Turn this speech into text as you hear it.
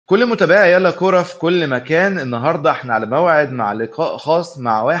كل متابعي يلا كورة في كل مكان. النهاردة احنا على موعد مع لقاء خاص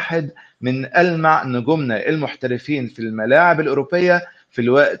مع واحد من ألمع نجومنا المحترفين في الملاعب الأوروبية في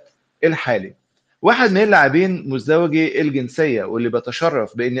الوقت الحالي. واحد من اللاعبين مزدوجي الجنسية واللي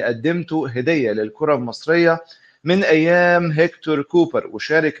بتشرف بإني قدمته هدية للكرة المصرية من أيام هيكتور كوبر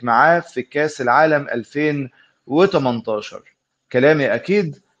وشارك معاه في كأس العالم 2018. كلامي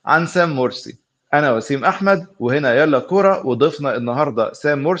أكيد عن سام مرسي. أنا وسيم أحمد وهنا يلا كورة، وضيفنا النهاردة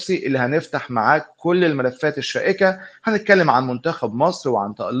سام مرسي اللي هنفتح معاك كل الملفات الشائكة. هنتكلم عن منتخب مصر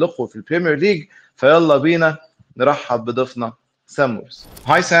وعن تألقه في البريمير ليج، فيلا بينا نرحب بضيفنا سام مرسي.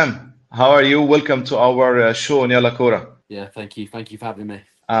 Hi Sam, how are you? Welcome to our show on يلا كورة. Yeah, thank you. Thank you for having me.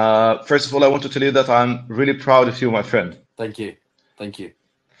 First of all, I want to tell you that I'm really proud of you, my friend. Thank you. Thank you.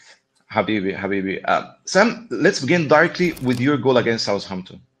 Habibi. Sam, let's begin directly with your goal against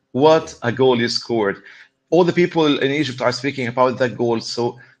Southampton. What a goal you scored. All the people in Egypt are speaking about that goal.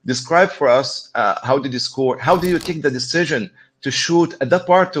 So describe for us, how did you score? How did you take the decision to shoot at that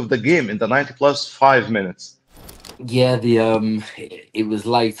part of the game in the 90 plus 5 minutes? Yeah, it was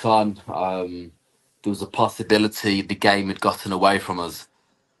late on. There was a possibility the game had gotten away from us.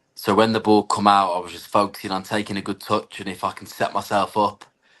 So when the ball come out, I was just focusing on taking a good touch, and if I can set myself up,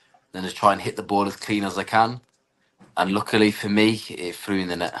 then just try and hit the ball as clean as I can. And luckily for me, it flew in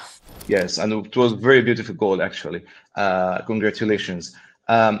the net. Yes, and it was a very beautiful goal, actually. Congratulations.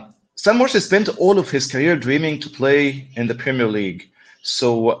 Sam Morse spent all of his career dreaming to play in the Premier League. So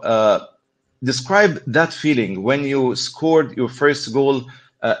describe that feeling when you scored your first goal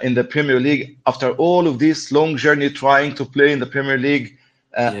in the Premier League after all of this long journey trying to play in the Premier League,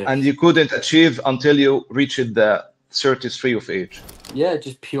 and you couldn't achieve until you reached the 33 of age. Yeah,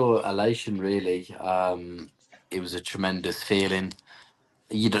 just pure elation, really. It was a tremendous feeling.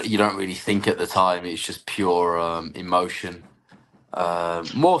 You don't really think at the time. It's just pure emotion.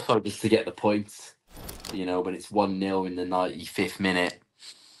 More so just to get the points. You know, when it's 1-0 in the 95th minute,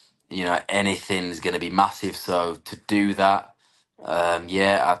 you know, anything's going to be massive. So to do that,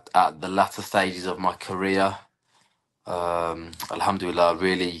 at the latter stages of my career, alhamdulillah,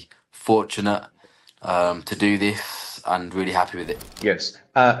 really fortunate to do this and really happy with it. Yes.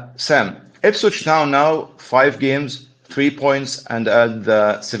 Sam, Ipswich Town now 5 games, 3 points, and at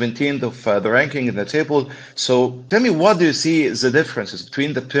the 17th of the ranking in the table. So tell me, what do you see is the differences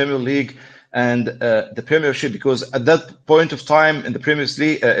between the Premier League and the Premiership? Because at that point of time in the previous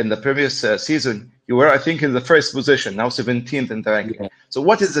league, in the previous season, you were, I think, in the first position, now 17th in the ranking. Yeah. So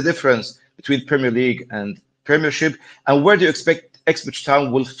what is the difference between Premier League and Premiership, and where do you expect Ipswich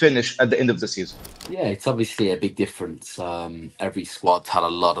Town will finish at the end of the season? Yeah, it's obviously a big difference. Every squad's had a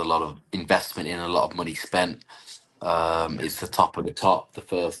lot of investment in, a lot of money spent. It's the top of the top. The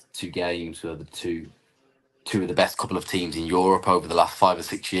first 2 games were the two of the best couple of teams in Europe over the last 5 or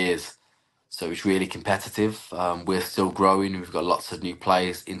 6 years. So it's really competitive. We're still growing. We've got lots of new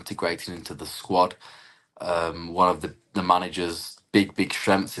players integrating into the squad. One of the manager's big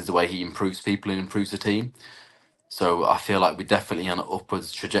strengths is the way he improves people and improves the team. So I feel like we're definitely on an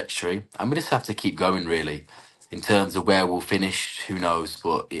upwards trajectory, and we just have to keep going, really. In terms of where we'll finish, who knows?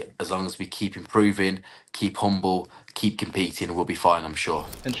 But as long as we keep improving, keep humble, keep competing, we'll be fine, I'm sure.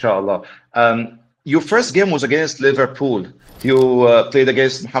 Inshallah. Your first game was against Liverpool. You played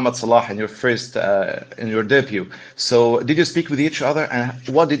against Muhammad Salah in your first in your debut. So did you speak with each other, and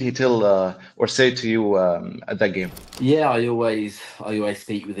what did he tell or say to you at that game? Yeah, I always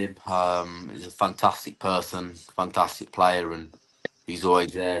speak with him. He's a fantastic person, fantastic player, and he's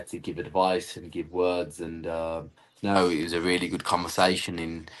always there to give advice and give words. And no, it was a really good conversation.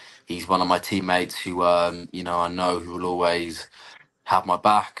 And he's one of my teammates who you know, I know who will always have my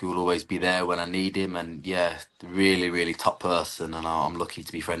back, who will always be there when I need him. And yeah, really top person, and I'm lucky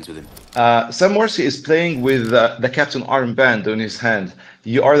to be friends with him. Sam Morsi is playing with the captain armband on his hand.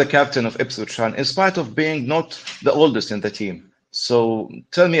 You are the captain of Ipswich Town, in spite of being not the oldest in the team. So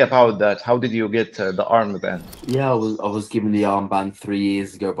tell me about that. How did you get the armband? Yeah, I was given the armband 3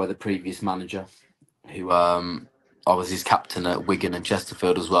 years ago by the previous manager, who I was his captain at Wigan and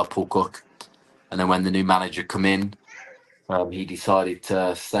Chesterfield as well, Paul Cook. And then when the new manager come in, he decided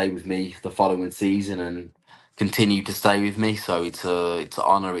to stay with me the following season and continue to stay with me. So it's an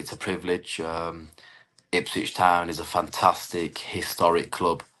honour, it's a privilege. Ipswich Town is a fantastic, historic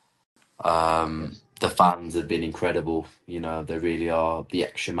club. The fans have been incredible. You know, they really are the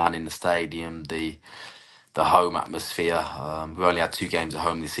extra man in the stadium, the home atmosphere. We only had 2 games at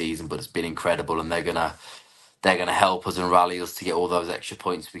home this season, but it's been incredible, and they're gonna help us and rally us to get all those extra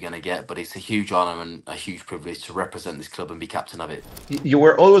points we're gonna get. But it's a huge honour and a huge privilege to represent this club and be captain of it. You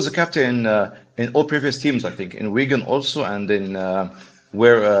were always a captain in all previous teams, I think, in Wigan also, and in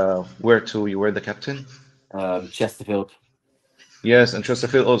Where to? You were the captain? Chesterfield. Yes, and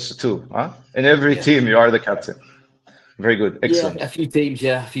Chesterfield also too, huh? In every Yeah. team, you are the captain. Very good, Yeah, excellent. a few teams.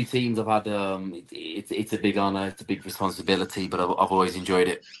 Yeah, a few teams. I've had. It's a big honor. It's a big responsibility, but I've always enjoyed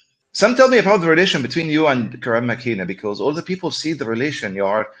it. Sam, tell me about the relation between you and Karam Makina, because all the people see the relation. You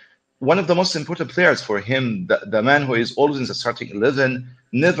are one of the most important players for him, the man who is always in the starting 11,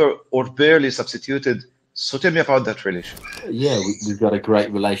 never or barely substituted. So tell me about that relation. Yeah, we've got a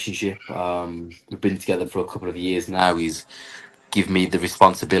great relationship. We've been together for a couple of years now. He's given me the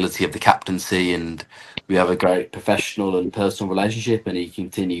responsibility of the captaincy, and we have a great professional and personal relationship. And he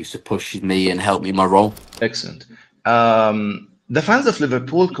continues to push me and help me in my role. Excellent. The fans of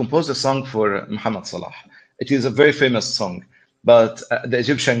Liverpool composed a song for Muhammad Salah. It is a very famous song, but the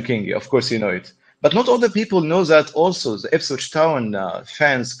Egyptian king, of course, you know it. But not all the people know that also the Ipswich Town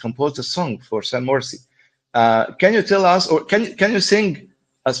fans composed a song for Sam Morsi. Can you tell us, or can you sing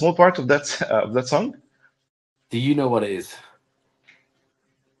a small part of that song? Do you know what it is?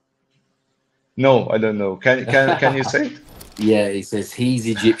 No, I don't know. Can you say it? Yeah, it says he's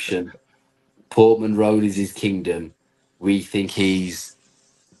Egyptian. Portman Road is his kingdom. We think he's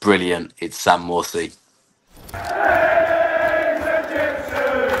brilliant. It's Sam Morsi.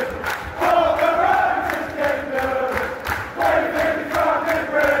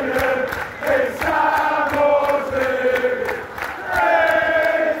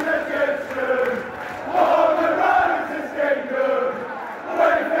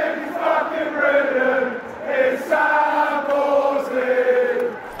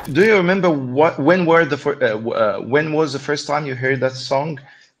 Do you remember when was the first time you heard that song,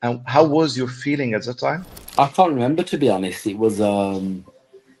 and how was your feeling at the time? I can't remember, to be honest. It was I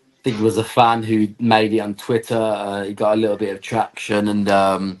think it was a fan who made it on Twitter. He got a little bit of traction, and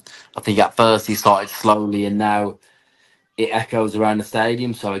I think at first he started slowly, and now it echoes around the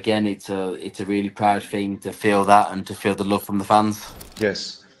stadium. So again, it's a really proud thing to feel that and to feel the love from the fans.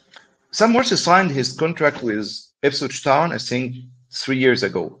 Yes. Sam Morsi signed his contract with Ipswich Town, I think, 3 years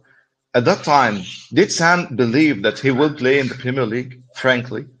ago. At that time, did Sam believe that he will play in the Premier League?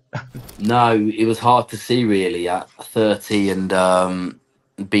 Frankly, No, it was hard to see really at 30 and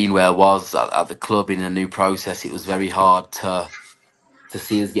being where I was at the club in a new process. It was very hard to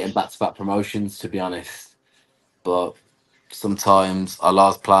see us getting back-to-back promotions, to be honest. But sometimes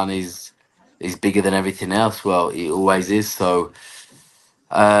Allah's plan is bigger than everything else. Well, it always is. So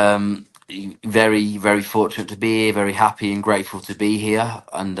um, very, very fortunate to be here, very happy and grateful to be here.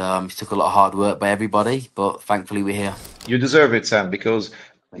 And it took a lot of hard work by everybody, but thankfully we're here. you deserve it, Sam, because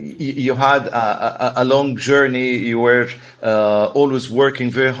Thank you. you had a long journey. You were always working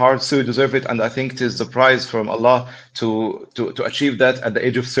very hard, so you deserve it. And I think it is the prize from Allah to achieve that at the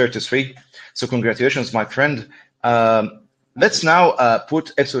age of 33. So congratulations, my friend. Let's now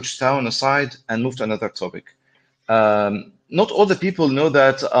put Ipswich Town aside and move to another topic. Not all the people know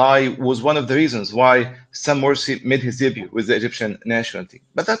that I was one of the reasons why Sam Morsi made his debut with the Egyptian national team.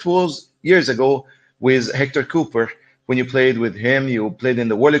 But that was years ago with Hector Cooper. When you played with him, you played in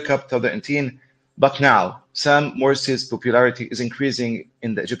the World Cup 2018. But now, Sam Morsi's popularity is increasing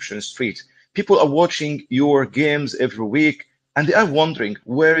in the Egyptian street. People are watching your games every week, and they are wondering,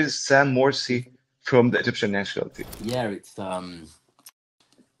 where is Sam Morsi from the Egyptian national team? Yeah, it's I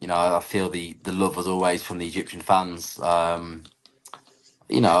feel the love was always from the Egyptian fans. I've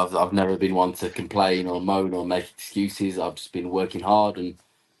never been one to complain or moan or make excuses. I've just been working hard, and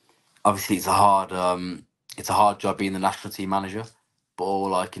obviously it's a hard job being the national team manager. But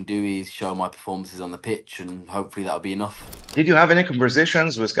all I can do is show my performances on the pitch, and hopefully that'll be enough. Did you have any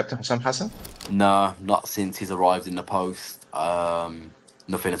conversations with Captain Hussam Hassan? No, not since he's arrived in the post.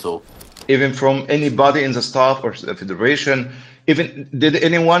 Nothing at all. Even from anybody in the staff or the federation? Even did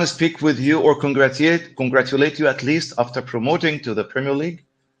anyone speak with you or congratulate you at least after promoting to the Premier League?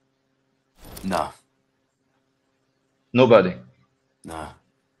 No, Nobody. no.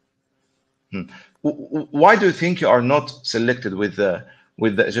 Why do you think you are not selected with the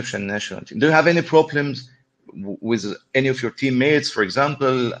Egyptian national team? Do you have any problems with any of your teammates, for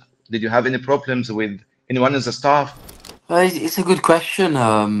example? Did you have any problems with anyone in the staff? It's a good question.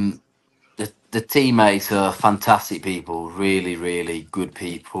 The teammates are fantastic people, really, really good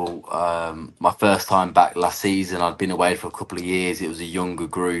people. My first time back last season, I'd been away for a couple of years. It was a younger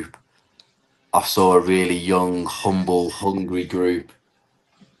group. I saw a really young, humble, hungry group.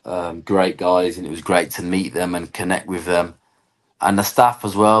 Great guys, and it was great to meet them and connect with them. And the staff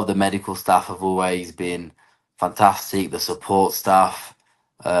as well, the medical staff have always been fantastic. The support staff,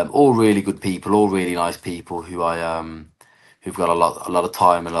 all really good people, all really nice people who've got a lot of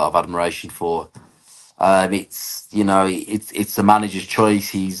time and a lot of admiration for. It's it's the manager's choice.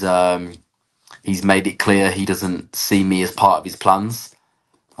 He's made it clear he doesn't see me as part of his plans.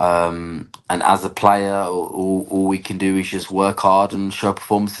 And as a player, all we can do is just work hard and show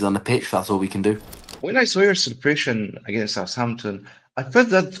performances on the pitch. That's all we can do. When I saw your celebration against Southampton, I felt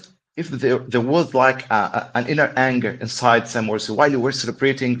that if there was like an inner anger inside Sam Morrissey while you were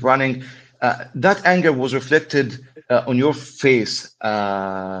celebrating, running, that anger was reflected on your face.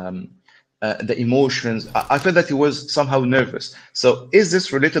 The emotions. I felt that he was somehow nervous. So is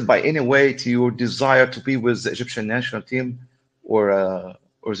this related by any way to your desire to be with the Egyptian national team, or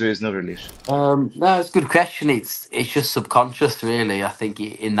there is no relation? No, it's a good question. It's just subconscious, really. I think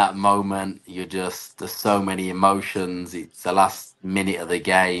in that moment, there's so many emotions. It's the last minute of the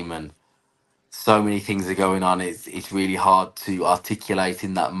game, and so many things are going on. It's really hard to articulate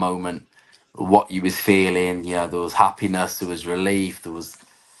in that moment what you was feeling. There was happiness, there was relief,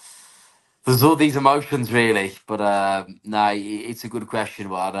 there's all these emotions, really. But no, it's a good question,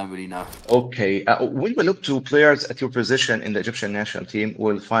 but I don't really know. Okay. When we look to players at your position in the Egyptian national team,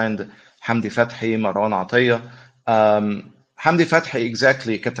 we'll find Hamdi Fathi, Marwan Atiyah. Hamdi Fathi,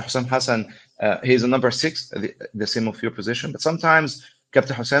 exactly. Captain Hussein Hassan, he's a number 6, the same of your position. But sometimes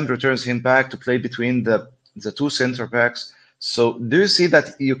Captain Hussein returns him back to play between the two center backs. So do you see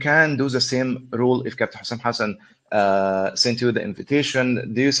that you can do the same role if Captain Hussein Hassan sent you the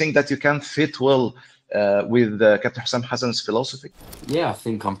invitation? Do you think that you can fit well with Captain Hussein Hassan's philosophy? Yeah, I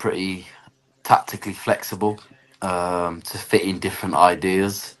think I'm pretty tactically flexible to fit in different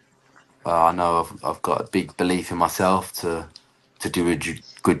ideas. I know I've got a big belief in myself to do a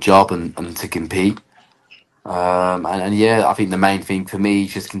good job and to compete. And yeah, I think the main thing for me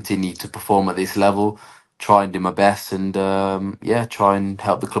is just continue to perform at this level, try and do my best, and try and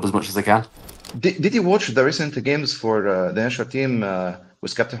help the club as much as I can. Did you watch the recent games for the national team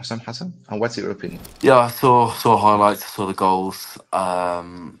with Captain Hussein Hassan? And what's your opinion? Yeah, I saw highlights, I saw the goals.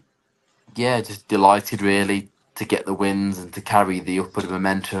 Just delighted really to get the wins and to carry the upward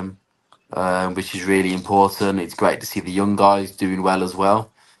momentum, which is really important. It's great to see the young guys doing well as well,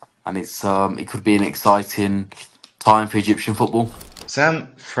 and it could be an exciting time for Egyptian football.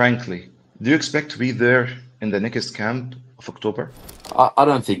 Sam, frankly, do you expect to be there in the next camp of October? I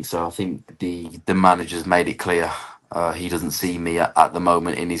don't think so. I think the manager's made it clear he doesn't see me at the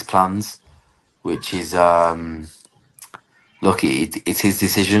moment in his plans, which is look, it's his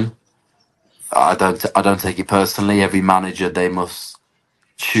decision. I don't take it personally. Every manager, they must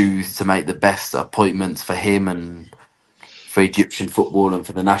choose to make the best appointments for him and for Egyptian football and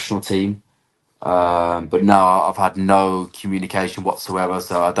for the national team. But no, I've had no communication whatsoever,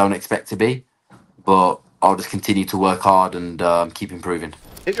 so I don't expect to be. But I'll just continue to work hard and keep improving.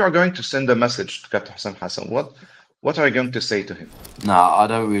 If you are going to send a message to Captain Hussein Hassan, what are you going to say to him? No, I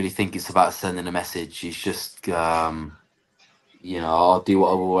don't really think it's about sending a message. It's just, I'll do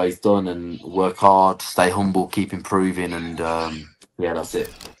what I've always done and work hard, stay humble, keep improving, and that's it.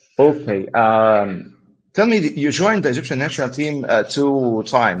 Okay. Tell me, you joined the Egyptian national team 2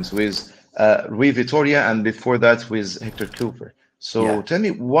 times with Rui Vitoria and before that with Hector Cooper. So tell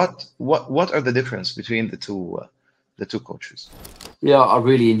me what are the difference between the two coaches? Yeah, I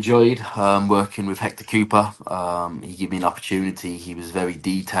really enjoyed working with Hector Cooper. He gave me an opportunity. He was very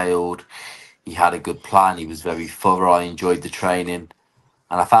detailed. He had a good plan. He was very thorough. I enjoyed the training,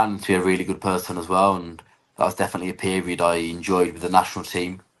 and I found him to be a really good person as well. And that was definitely a period I enjoyed with the national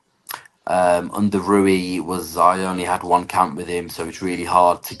team. Under Rui, I only had 1 camp with him, so it's really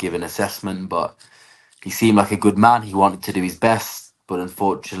hard to give an assessment. But he seemed like a good man. He wanted to do his best, but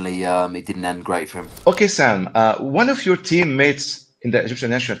unfortunately, it didn't end great for him. Okay, Sam. One of your teammates in the Egyptian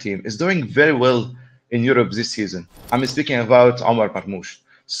national team is doing very well in Europe this season. I'm speaking about Omar Marmoush.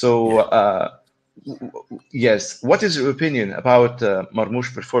 So, yes, what is your opinion about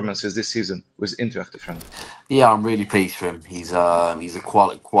Marmoush's performances this season with Eintracht Frankfurt? Yeah, I'm really pleased for him. He's a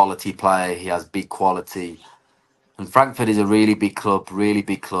quality player. He has big quality. And Frankfurt is a really big club,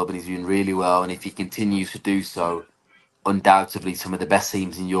 and he's doing really well. And if he continues to do so, undoubtedly some of the best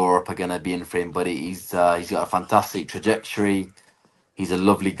teams in Europe are going to be in for him. But he's got a fantastic trajectory. He's a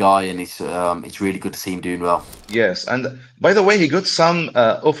lovely guy, and it's really good to see him doing well. Yes, and by the way, he got some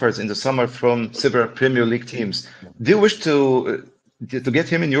offers in the summer from several Premier League teams. Do you wish to get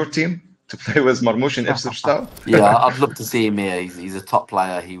him in your team to play with Marmoush in Ipswich Town? Yeah, I'd love to see him here. He's a top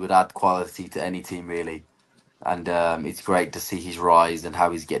player. He would add quality to any team, really. And it's great to see his rise and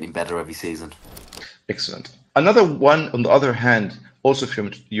how he's getting better every season. Excellent. Another one, on the other hand, also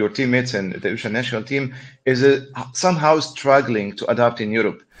from your teammates in the Egyptian national team, is somehow struggling to adapt in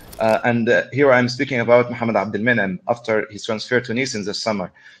Europe. And here I'm speaking about Mohamed Abdelmenem after his transfer to Nice in the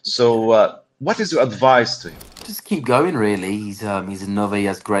summer. So what is your advice to him? Just keep going, really. He's another. He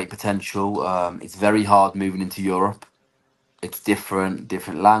has great potential. It's very hard moving into Europe. It's different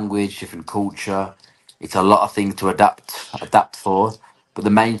language, different culture. It's a lot of things to adapt for. But the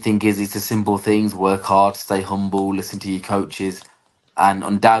main thing is, it's the simple things: work hard, stay humble, listen to your coaches, and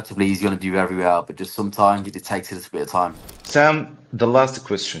undoubtedly he's going to do very well. But just sometimes it takes a little bit of time. Sam, the last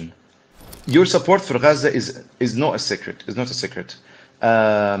question. Your support for Gaza is not a secret. Is not a secret.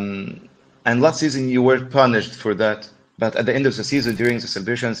 And last season you were punished for that. But at the end of the season, during the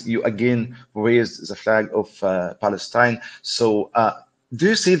celebrations, you again raised the flag of Palestine. So do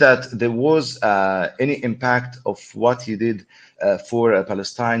you see that there was any impact of what you did for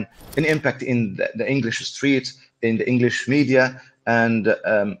Palestine, any impact in the English street, in the English media? And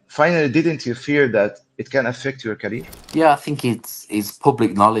finally, didn't you fear that it can affect your career? Yeah, I think it's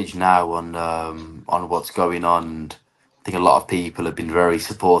public knowledge now on what's going on. And I think a lot of people have been very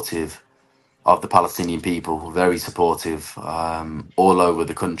supportive of the Palestinian people, very supportive all over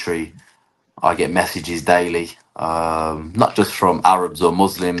the country. I get messages daily, not just from Arabs or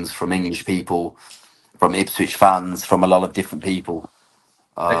Muslims, from English people, from Ipswich fans, from a lot of different people.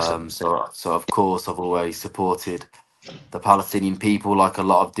 So of course I've always supported the Palestinian people, like a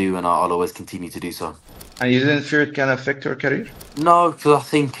lot of do, and I'll always continue to do so. And you didn't fear it can affect your career? No, because I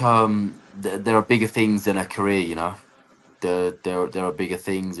think there are bigger things than a career, you know. There are bigger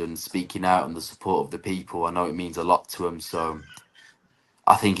things, and speaking out and the support of the people, I know it means a lot to them. So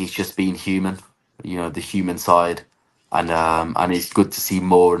I think it's just being human, you know, the human side, and it's good to see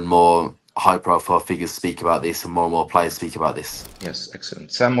more and more high-profile figures speak about this, and more players speak about this. Yes,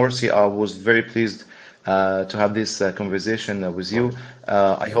 excellent. Sam Morsi, I was very pleased to have this conversation with you.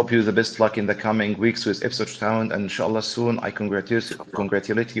 I hope you the best luck in the coming weeks with Ipswich Town, and inshallah soon. I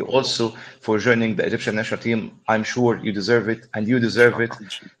congratulate you also for joining the Egyptian national team. I'm sure you deserve it, and you deserve it.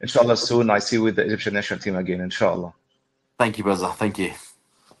 Inshallah soon I see you with the Egyptian national team again, inshallah. Thank you, brother. Thank you.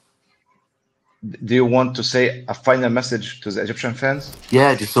 Do you want to say a final message to the Egyptian fans?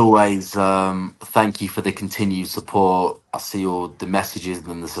 Yeah, just always thank you for the continued support. I see all the messages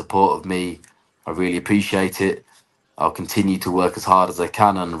and the support of me. I really appreciate it. I'll continue to work as hard as I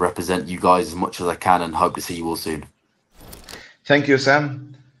can and represent you guys as much as I can, and hope to see you all soon. Thank you,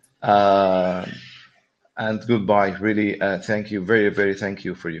 Sam. And goodbye. Really, thank you. Very, very thank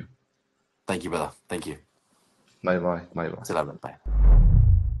you for you. Thank you, brother. Thank you. Bye-bye. Bye-bye. Bye.